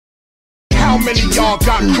How many y'all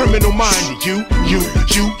got criminal minded?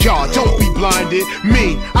 Y'all don't be blinded.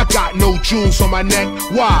 Me, I got no jewels on my neck.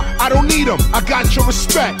 Why? I don't need them, I got your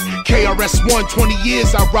respect. KRS One, 20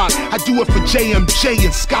 years I rock. I do it for JMJ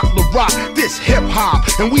and Scott LaRock. This hip-hop,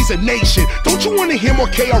 and we's a nation. Don't you wanna hear more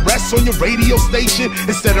KRS on your radio station?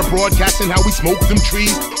 Instead of broadcasting how we smoke them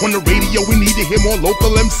trees on the radio, we need to hear more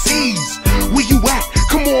local MCs. Where you at?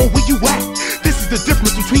 Come on, where you at? This is the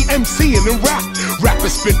difference between MCing and rap.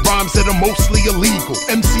 Rappers spit rhymes that are mostly illegal.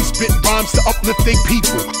 MCs spit rhymes to uplift their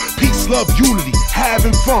people. Peace, love, unity,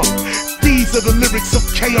 having fun. These are the lyrics of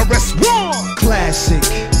KRS One Classic.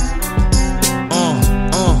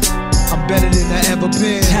 I'm better than I ever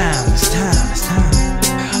been. It's time.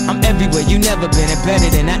 I'm everywhere you never been and better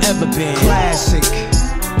than I ever been. Classic.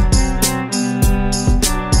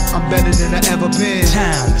 I'm better than I ever been.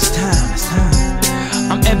 It's time.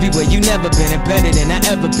 I'm everywhere you never been and better than I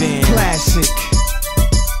ever been. Classic.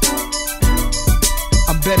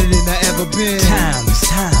 I'm better than I ever been. It's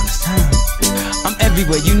time. I'm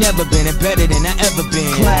everywhere you never been and better than I ever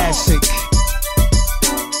been. Classic.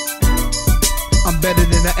 I'm better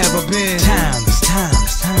than I ever been. It's time.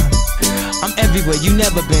 I'm everywhere you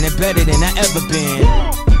never been and better than I ever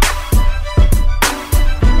been.